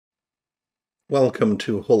Welcome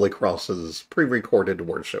to Holy Cross's pre-recorded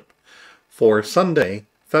worship for Sunday,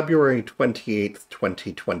 February 28th,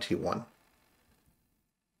 2021.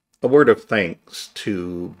 A word of thanks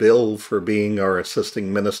to Bill for being our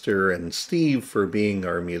assisting minister and Steve for being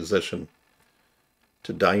our musician,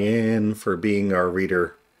 to Dianne for being our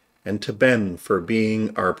reader, and to Ben for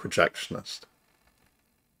being our projectionist.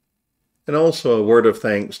 And also a word of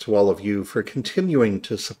thanks to all of you for continuing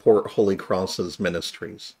to support Holy Cross's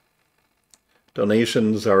ministries.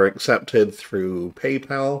 Donations are accepted through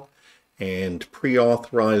PayPal and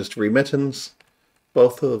pre-authorized remittance.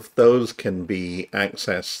 Both of those can be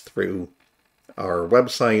accessed through our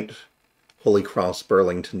website,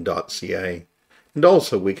 holycrossburlington.ca. And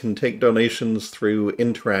also we can take donations through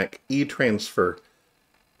Interac e-transfer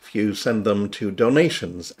if you send them to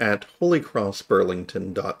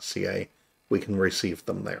donations@holycrossburlington.ca. We can receive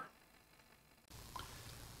them there.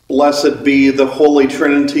 Blessed be the Holy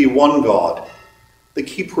Trinity, one God, the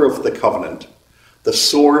keeper of the covenant, the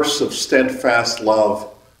source of steadfast love,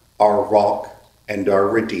 our rock and our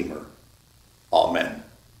Redeemer. Amen.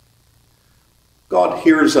 God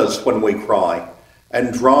hears us when we cry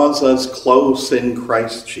and draws us close in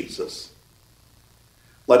Christ Jesus.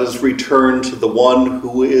 Let us return to the one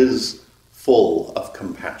who is full of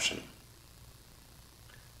compassion.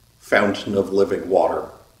 Fountain of living water,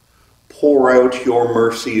 pour out your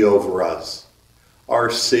mercy over us. Our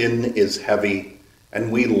sin is heavy, and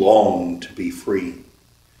we long to be free.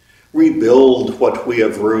 Rebuild what we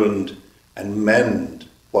have ruined, and mend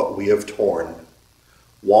what we have torn.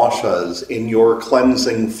 Wash us in your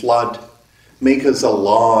cleansing flood. Make us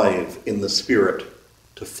alive in the Spirit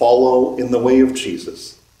to follow in the way of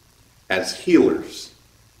Jesus. As healers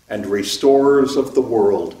and restorers of the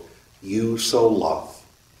world you so love.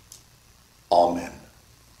 Amen.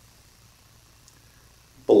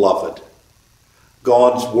 Beloved,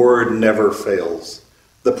 God's word never fails.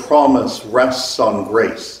 The promise rests on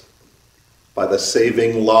grace. By the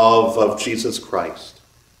saving love of Jesus Christ,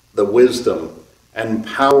 the wisdom and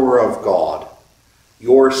power of God,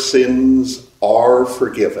 your sins are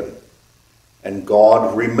forgiven, and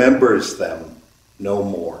God remembers them no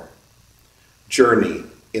more. Journey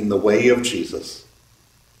in the way of Jesus.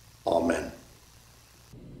 Amen.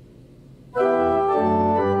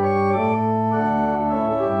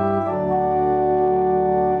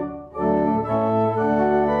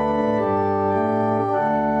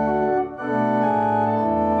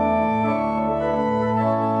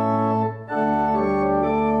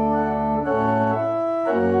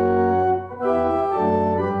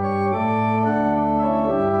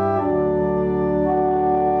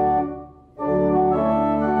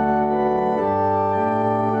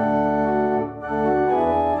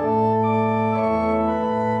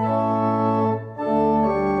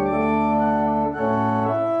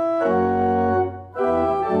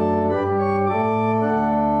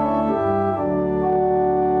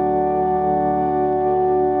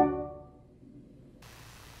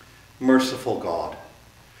 Merciful God,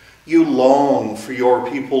 you long for your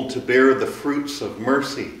people to bear the fruits of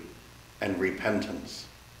mercy and repentance.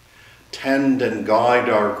 Tend and guide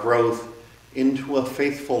our growth into a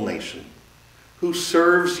faithful nation who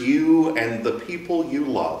serves you and the people you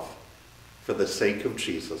love for the sake of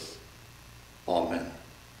Jesus. Amen.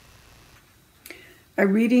 A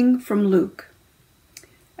reading from Luke.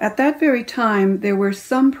 At that very time there were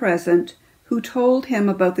some present who told him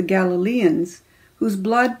about the Galileans whose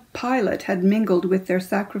blood Pilate had mingled with their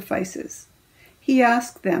sacrifices. He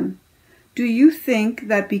asked them, "Do you think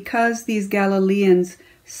that because these Galileans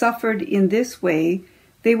suffered in this way,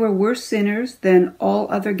 they were worse sinners than all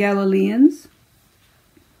other Galileans?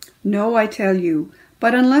 No, I tell you,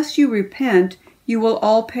 but unless you repent, you will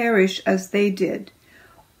all perish as they did.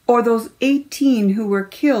 Or those 18 who were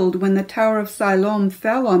killed when the Tower of Siloam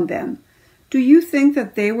fell on them, do you think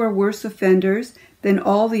that they were worse offenders than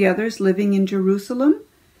all the others living in Jerusalem?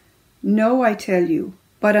 No, I tell you,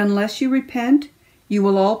 but unless you repent, you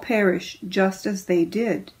will all perish just as they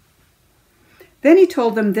did." Then he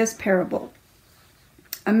told them this parable.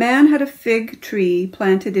 A man had a fig tree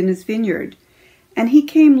planted in his vineyard, and he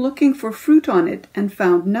came looking for fruit on it and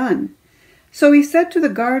found none. So he said to the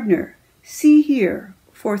gardener, "See here,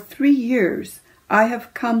 for 3 years I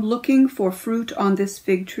have come looking for fruit on this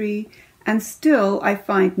fig tree, and still I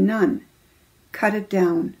find none. Cut it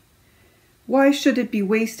down. Why should it be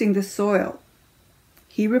wasting the soil?"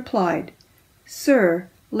 He replied, "Sir,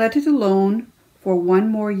 let it alone for 1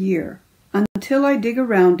 more year, until I dig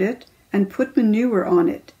around it and put manure on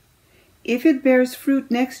it. If it bears fruit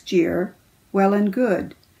next year, well and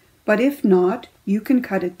good, but if not, you can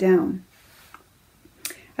cut it down."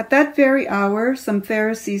 At that very hour some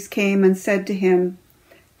Pharisees came and said to him,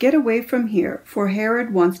 "Get away from here, for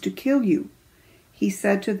Herod wants to kill you." He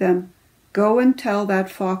said to them, "Go and tell that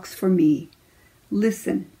fox for me.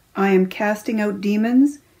 Listen, I am casting out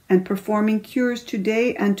demons and performing cures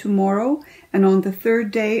today and tomorrow, and on the third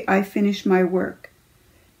day I finish my work.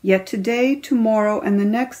 Yet today, tomorrow, and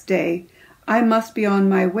the next day I must be on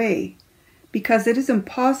my way, because it is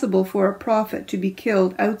impossible for a prophet to be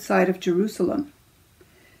killed outside of Jerusalem.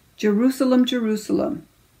 Jerusalem, Jerusalem,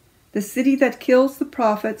 the city that kills the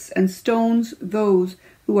prophets and stones those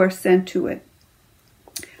who are sent to it.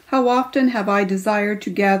 How often have I desired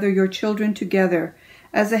to gather your children together,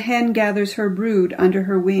 as a hen gathers her brood under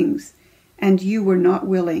her wings, and you were not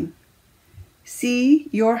willing. See,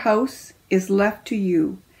 your house is left to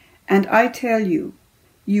you, and I tell you,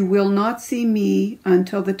 you will not see me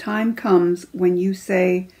until the time comes when you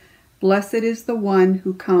say, 'Blessed is the one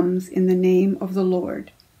who comes in the name of the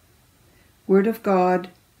Lord.'" Word of God,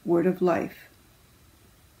 word of life.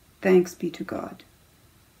 Thanks be to God.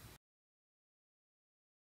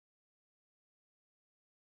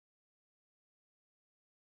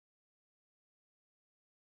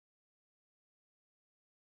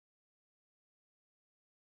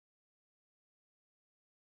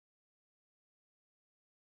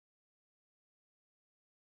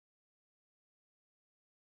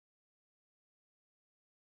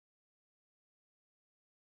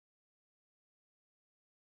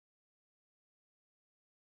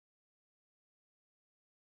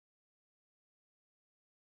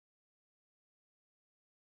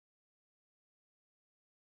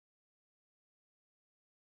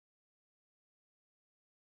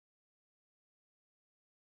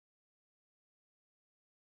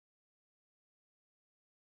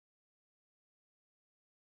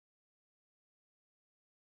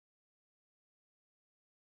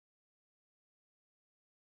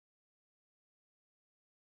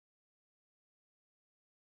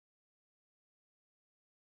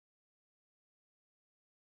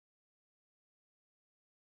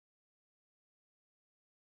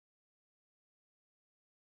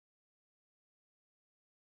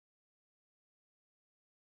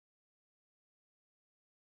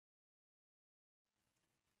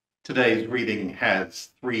 Today's reading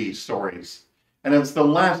has 3 stories, and it's the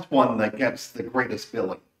last one that gets the greatest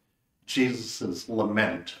billing, Jesus'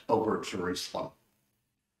 lament over Jerusalem.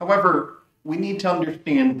 However, we need to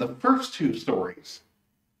understand the first 2 stories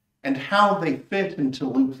and how they fit into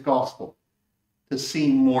Luke's gospel to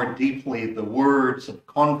see more deeply the words of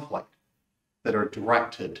conflict that are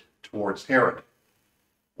directed towards Herod,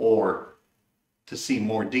 or to see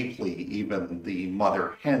more deeply even the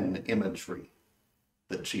mother hen imagery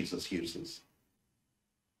that Jesus uses.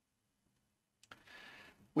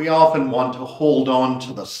 We often want to hold on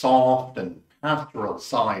to the soft and pastoral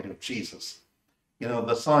side of Jesus,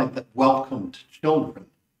 the side that welcomed children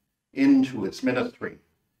into its ministry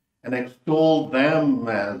and extolled them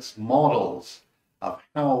as models of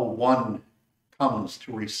how one comes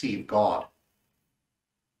to receive God.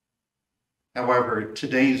 However,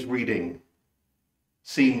 today's reading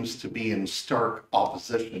seems to be in stark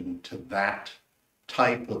opposition to that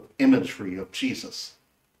type of imagery of Jesus.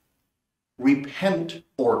 Repent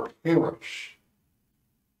or perish.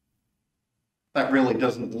 That really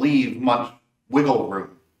doesn't leave much wiggle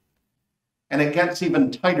room. And it gets even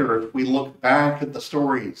tighter if we look back at the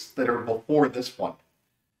stories that are before this one,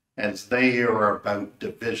 as they are about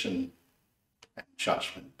division and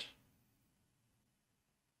judgment.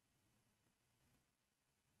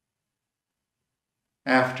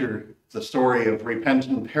 After the story of repent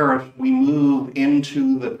and perish, we move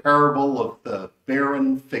into the parable of the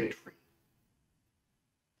barren fig tree.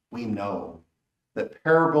 We know that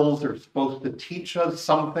parables are supposed to teach us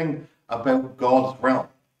something about God's realm.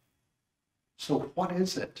 So what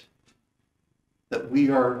is it that we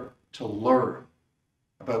are to learn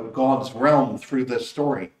about God's realm through this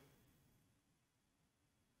story?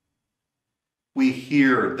 We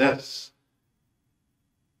hear this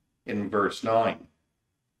in verse 9.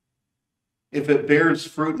 If it bears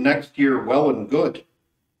fruit next year, well and good.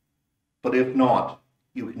 But if not,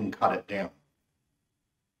 you can cut it down.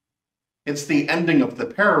 It's the ending of the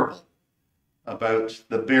parable about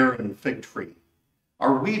the barren fig tree.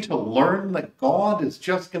 Are we to learn that God is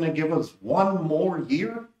just going to give us one more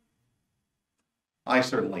year? I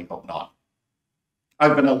certainly hope not.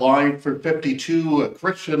 I've been alive for 52, a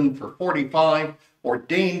Christian for 45,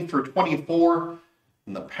 ordained for 24,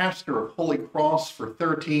 and the pastor of Holy Cross for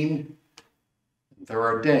 13. There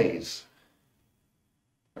are days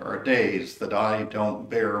that I don't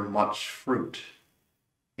bear much fruit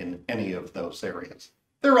in any of those areas.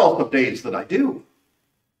 There are also days that I do.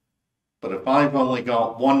 But if I've only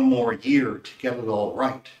got one more year to get it all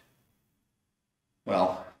right,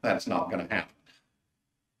 well, that's not going to happen.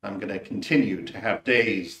 I'm going to continue to have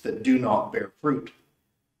days that do not bear fruit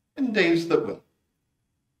and days that will.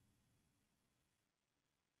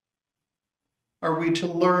 Are we to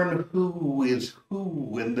learn who is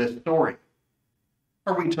who in this story?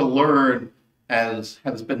 Are we to learn, as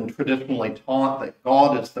has been traditionally taught, that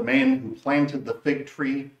God is the man who planted the fig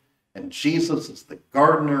tree and Jesus is the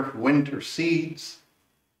gardener who intercedes,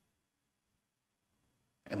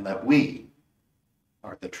 and that we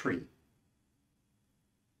are the tree?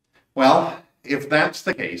 Well, if that's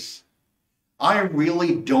the case, I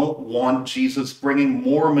really don't want Jesus bringing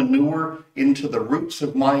more manure into the roots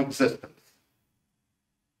of my existence.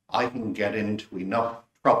 I can get into enough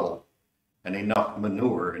trouble and enough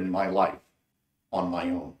manure in my life on my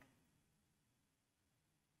own.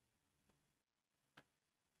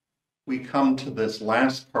 We come to this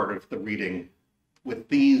last part of the reading with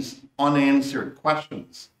these unanswered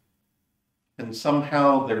questions, and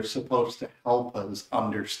somehow they're supposed to help us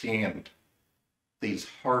understand these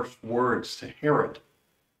harsh words to Herod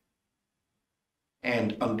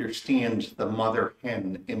and understand the mother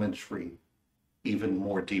hen imagery even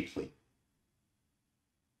more deeply.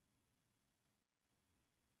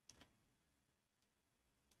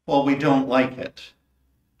 Well, we don't like it.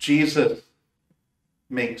 Jesus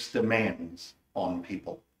makes demands on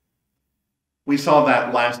people. We saw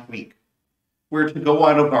that last week. We're to go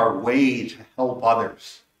out of our way to help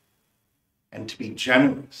others and to be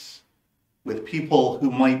generous with people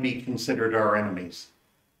who might be considered our enemies.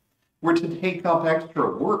 We're to take up extra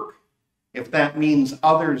work if that means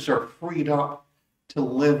others are freed up to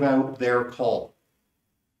live out their call.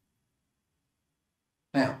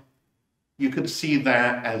 Now, you could see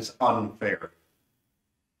that as unfair.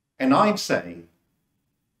 And I'd say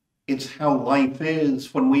it's how life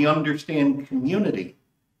is when we understand community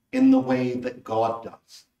in the way that God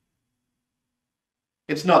does.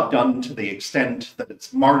 It's not done to the extent that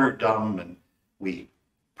it's martyrdom and we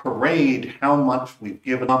parade how much we've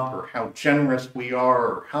given up or how generous we are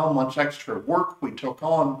or how much extra work we took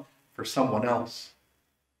on for someone else.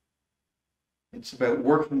 It's about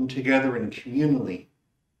working together in community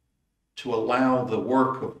to allow the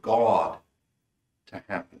work of God to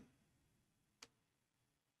happen.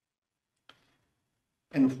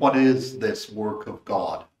 And what is this work of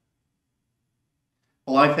God?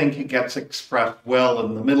 Well, I think it gets expressed well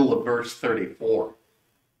in the middle of verse 34.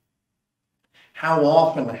 How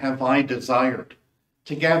often have I desired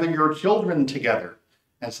to gather your children together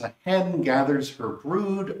as a hen gathers her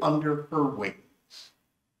brood under her wings?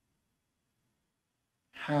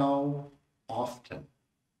 How often?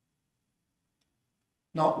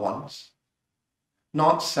 Not once,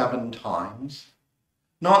 not 7 times,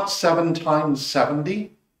 not 7 times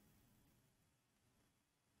 70.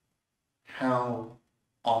 How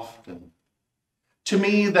often? To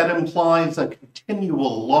me, that implies a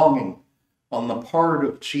continual longing on the part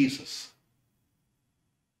of Jesus,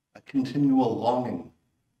 a continual longing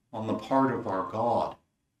on the part of our God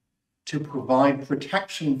to provide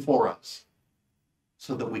protection for us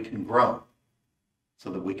so that we can grow, so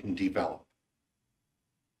that we can develop.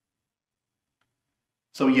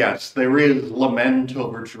 So yes, there is lament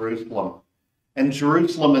over Jerusalem, and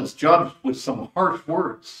Jerusalem is judged with some harsh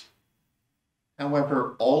words.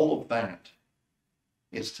 However, all of that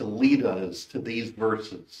is to lead us to these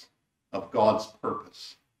verses of God's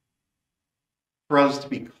purpose, for us to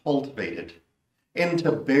be cultivated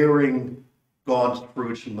into bearing God's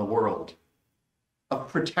fruit in the world, of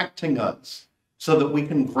protecting us so that we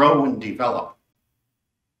can grow and develop.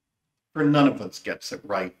 For none of us gets it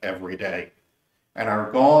right every day, and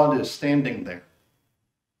our God is standing there,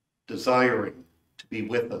 desiring to be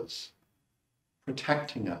with us,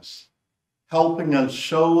 protecting us, helping us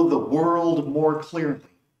show the world more clearly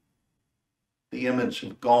the image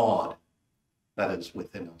of God that is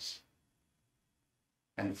within us.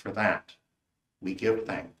 And for that, we give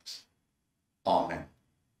thanks. Amen.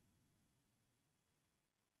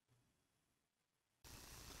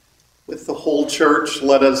 With the whole church,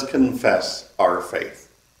 let us confess our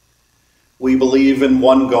faith. We believe in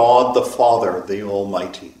one God, the Father, the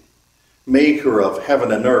Almighty, maker of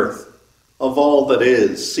heaven and earth, of all that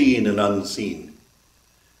is seen and unseen.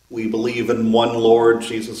 We believe in one Lord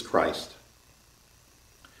Jesus Christ,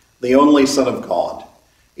 the only Son of God,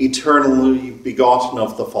 eternally begotten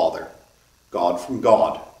of the Father, God from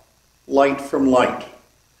God, light from light,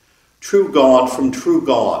 true God from true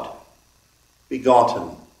God,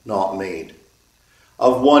 begotten, not made,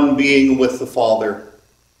 of one being with the Father,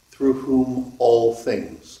 through whom all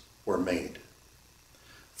things were made.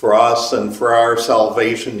 For us and for our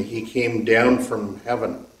salvation, he came down from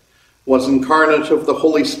heaven, was incarnate of the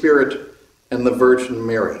Holy Spirit and the Virgin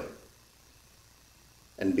Mary,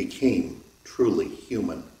 and became truly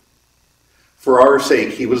human. For our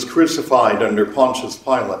sake, he was crucified under Pontius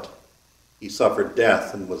Pilate. He suffered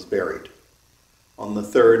death and was buried. On the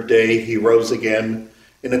third day, he rose again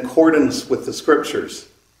in accordance with the Scriptures.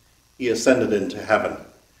 He ascended into heaven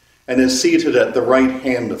and is seated at the right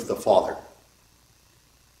hand of the Father.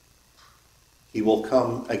 He will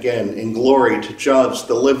come again in glory to judge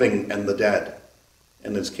the living and the dead,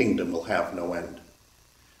 and his kingdom will have no end.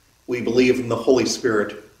 We believe in the Holy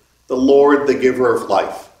Spirit, the Lord, the giver of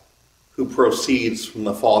life, who proceeds from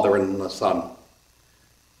the Father and the Son,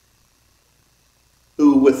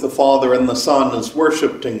 who with the Father and the Son is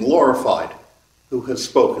worshipped and glorified, who has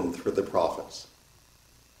spoken through the prophets.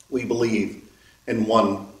 We believe in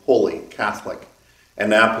one holy, Catholic,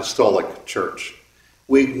 and apostolic church.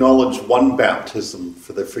 We acknowledge one baptism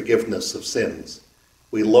for the forgiveness of sins.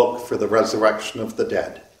 We look for the resurrection of the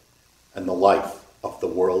dead and the life of the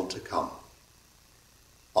world to come.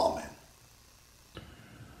 Amen.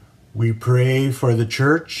 We pray for the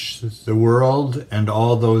church, the world, and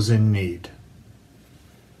all those in need.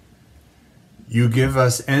 You give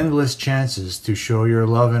us endless chances to show your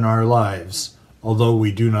love in our lives, although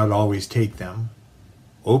we do not always take them.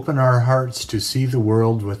 Open our hearts to see the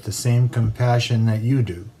world with the same compassion that you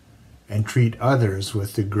do, and treat others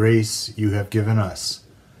with the grace you have given us.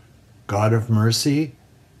 God of mercy,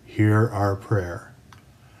 hear our prayer.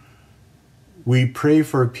 We pray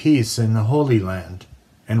for peace in the Holy Land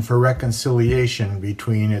and for reconciliation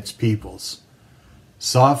between its peoples.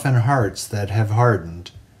 Soften hearts that have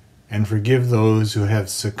hardened, and forgive those who have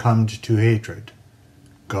succumbed to hatred.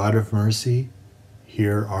 God of mercy,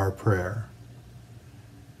 hear our prayer.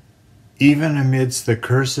 Even amidst the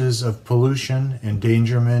curses of pollution,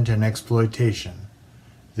 endangerment, and exploitation,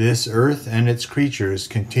 this earth and its creatures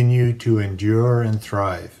continue to endure and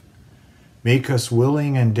thrive. Make us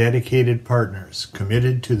willing and dedicated partners,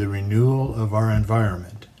 committed to the renewal of our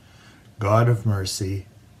environment. God of mercy,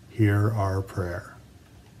 hear our prayer.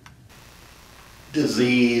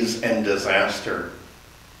 Disease and disaster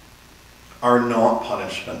are not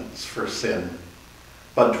punishments for sin,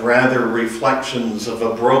 but rather reflections of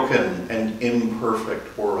a broken and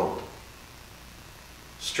imperfect world.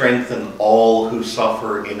 Strengthen all who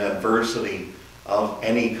suffer in adversity of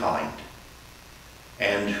any kind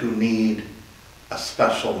and who need a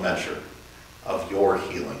special measure of your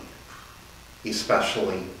healing,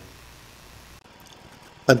 especially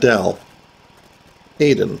Adele,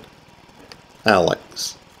 Aidan,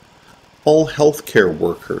 Alex, all healthcare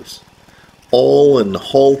workers, all in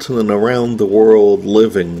Halton and around the world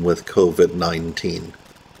living with COVID-19.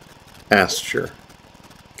 Asher,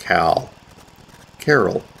 Cal,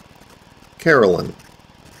 Carol, Carolyn,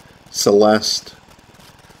 Celeste,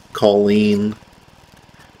 Colleen,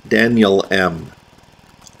 Daniel M.,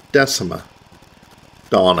 Decima,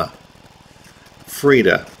 Donna,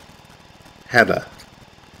 Frida, Hedda,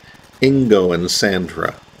 Ingo and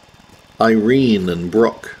Sandra, Irene and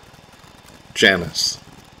Brooke, Janice,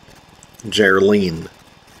 Gerlene,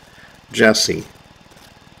 Jessie,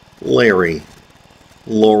 Larry,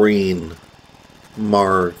 Laureen,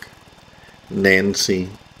 Marg, Nancy,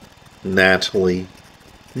 Natalie,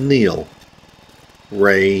 Neil,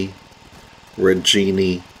 Ray,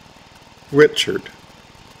 Regini, Richard,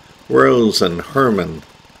 Rose and Herman,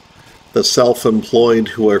 the self-employed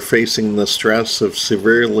who are facing the stress of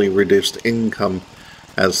severely reduced income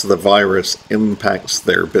as the virus impacts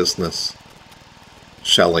their business.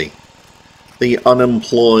 Shelley, the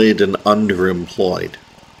unemployed and underemployed,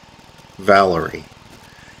 Valerie,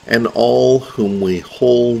 and all whom we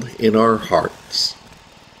hold in our hearts.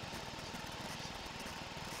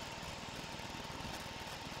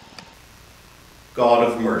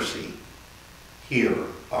 God of mercy, hear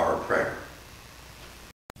our prayer.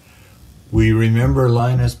 We remember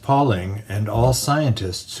Linus Pauling and all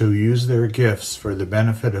scientists who use their gifts for the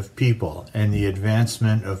benefit of people and the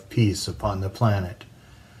advancement of peace upon the planet.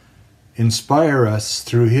 Inspire us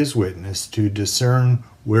through his witness to discern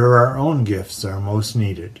where our own gifts are most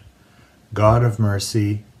needed. God of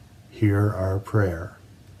mercy, hear our prayer.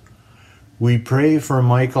 We pray for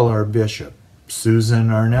Michael, our bishop,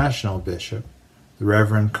 Susan, our national bishop, the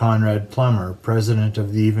Reverend Conrad Plummer, president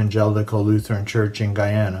of the Evangelical Lutheran Church in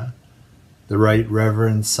Guyana, the Right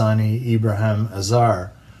Reverend Sani Ibrahim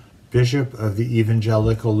Azar, Bishop of the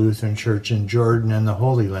Evangelical Lutheran Church in Jordan and the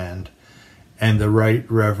Holy Land, and the Right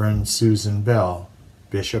Reverend Susan Bell,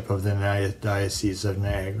 Bishop of the Diocese of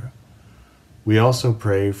Niagara. We also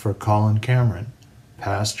pray for Colin Cameron,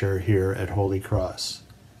 pastor here at Holy Cross.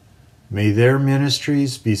 May their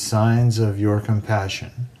ministries be signs of your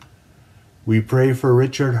compassion. We pray for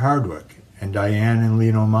Richard Hardwick and Dianne and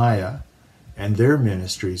Leno Maya and their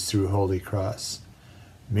ministries through Holy Cross.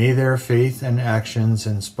 May their faith and actions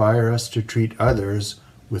inspire us to treat others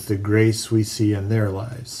with the grace we see in their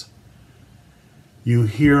lives. You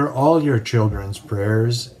hear all your children's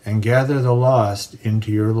prayers and gather the lost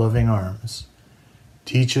into your loving arms.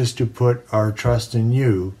 Teach us to put our trust in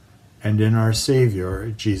you and in our Savior,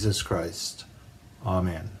 Jesus Christ.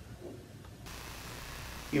 Amen.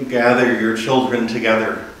 You gather your children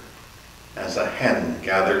together as a hen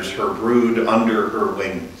gathers her brood under her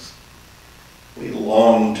wings. We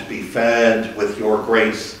long to be fed with your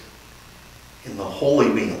grace in the holy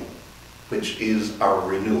meal, which is our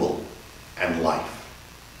renewal and life.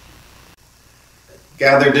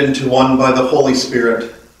 Gathered into one by the Holy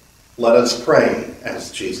Spirit, let us pray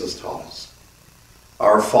as Jesus taught us.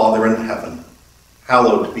 Our Father in heaven,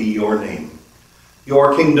 hallowed be your name.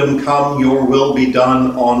 Your kingdom come, your will be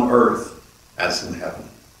done on earth as in heaven.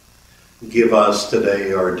 Give us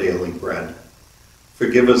today our daily bread.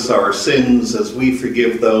 Forgive us our sins as we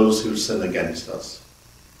forgive those who sin against us.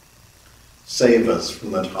 Save us from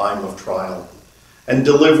the time of trial and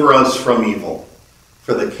deliver us from evil.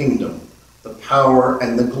 For the kingdom, the power,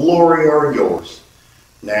 and the glory are yours,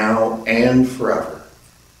 now and forever.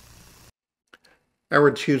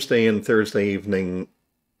 Our Tuesday and Thursday evening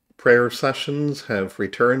prayer sessions have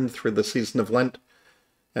returned through the season of Lent.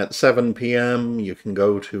 At 7 p.m. you can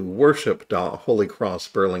go to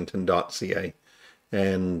worship.holycrossburlington.ca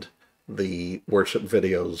and the worship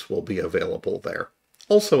videos will be available there.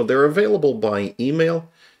 Also, they're available by email.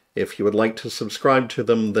 If you would like to subscribe to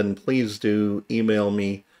them, then please do email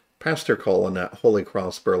me, Pastor Colin at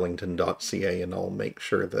holycrossburlington.ca, and I'll make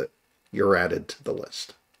sure that you're added to the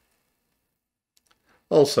list.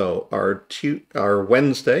 Also, our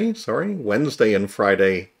Wednesday and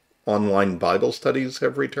Friday online Bible studies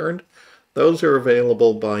have returned. Those are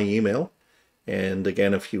available by email. And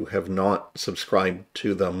again, if you have not subscribed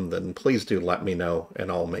to them, then please do let me know,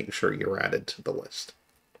 and I'll make sure you're added to the list.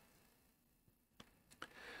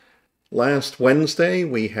 Last Wednesday,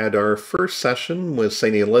 we had our first session with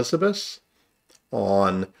St. Elizabeth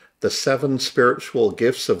on The 7 Spiritual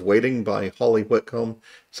Gifts of Waiting by Holly Whitcomb.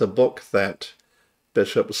 It's a book that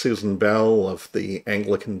Bishop Susan Bell of the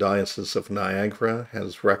Anglican Diocese of Niagara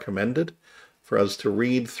has recommended for us to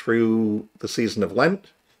read through the season of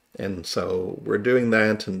Lent. And so we're doing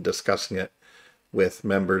that and discussing it with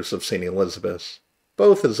members of St. Elizabeth,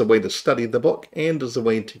 both as a way to study the book and as a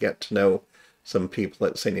way to get to know some people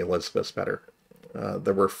at St. Elizabeth better.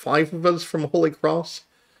 There were 5 of us from Holy Cross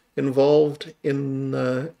involved in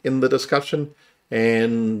the discussion,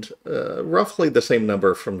 and roughly the same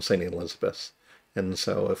number from St. Elizabeth. And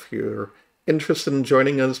so if you're interested in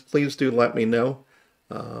joining us, please do let me know.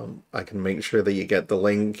 I can make sure that you get the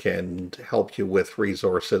link and help you with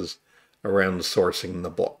resources around sourcing the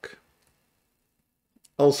book.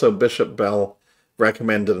 Also, Bishop Bell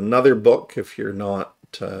recommended another book if you're not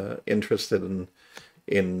interested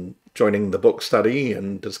in joining the book study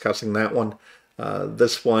and discussing that one.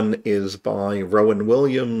 This one is by Rowan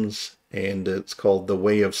Williams, and it's called The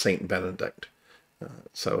Way of St. Benedict.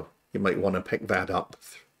 So you might want to pick that up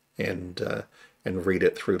and read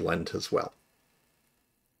it through Lent as well.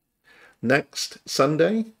 Next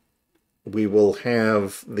Sunday, we will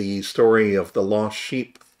have the story of the lost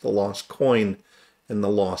sheep, the lost coin, and the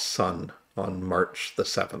lost son on March the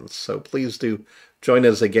 7th. So please do join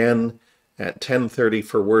us again at 10:30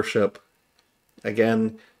 for worship.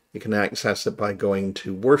 Again, you can access it by going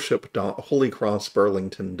to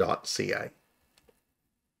worship.holycrossburlington.ca.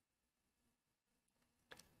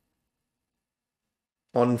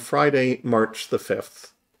 On Friday, March the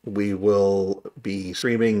 5th, we will be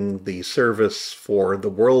streaming the service for the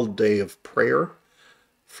World Day of Prayer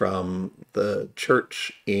from the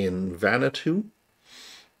church in Vanuatu.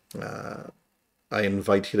 I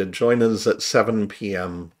invite you to join us at 7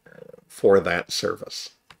 p.m. for that service.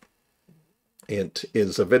 It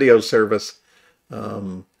is a video service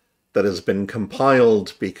that has been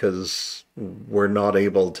compiled because we're not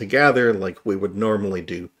able to gather like we would normally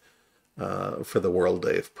do for the World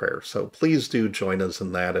Day of Prayer. So please do join us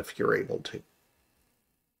in that if you're able to.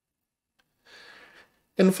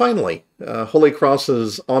 And finally, Holy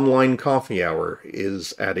Cross's online coffee hour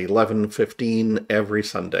is at 11:15 every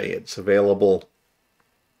Sunday. It's available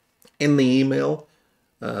in the email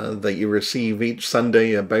that you receive each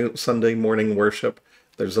Sunday about Sunday morning worship.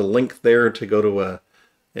 There's a link there to go to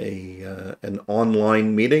an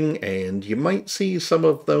online meeting, and you might see some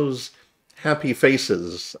of those happy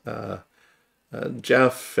faces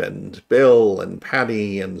Jeff and Bill and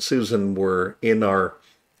Patty and Susan were in our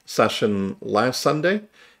session last Sunday,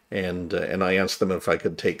 and I asked them if I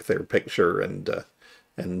could take their picture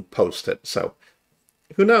and post it. So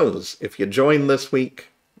who knows? If you join this week,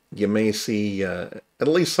 you may see at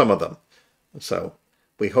least some of them. So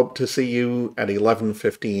we hope to see you at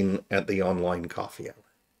 11:15 at the online coffee hour.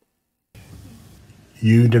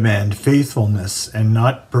 You demand faithfulness and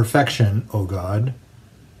not perfection, O God.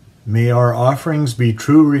 May our offerings be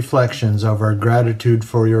true reflections of our gratitude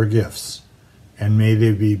for your gifts, and may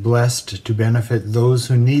they be blessed to benefit those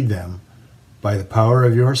who need them by the power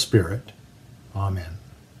of your Spirit. Amen.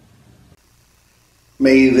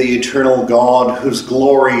 May the eternal God, whose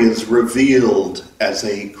glory is revealed as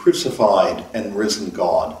a crucified and risen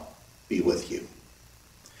God, be with you.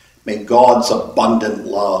 May God's abundant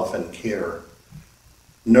love and care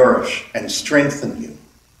nourish and strengthen you,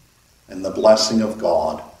 and the blessing of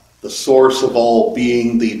God, the source of all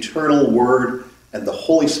being, the eternal Word, and the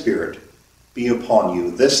Holy Spirit be upon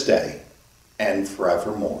you this day and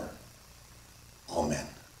forevermore. Amen.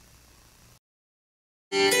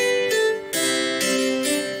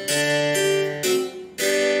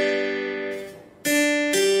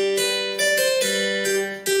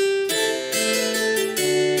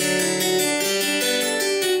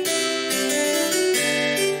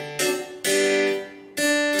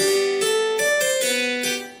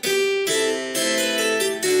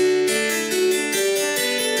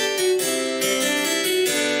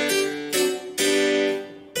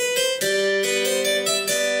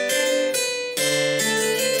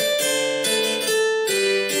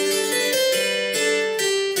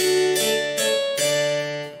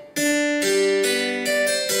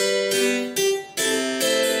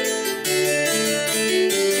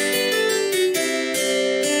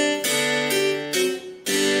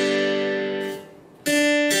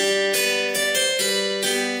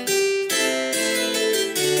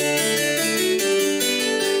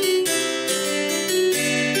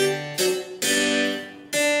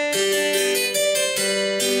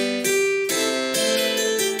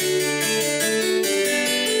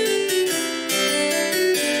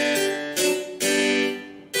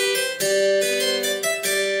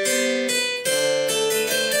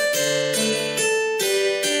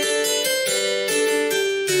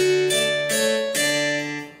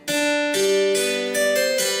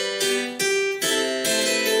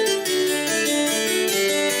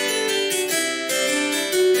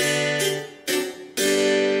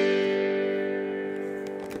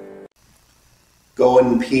 Go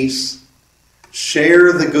in peace,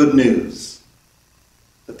 share the good news.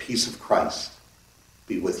 The peace of Christ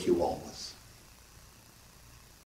be with you always.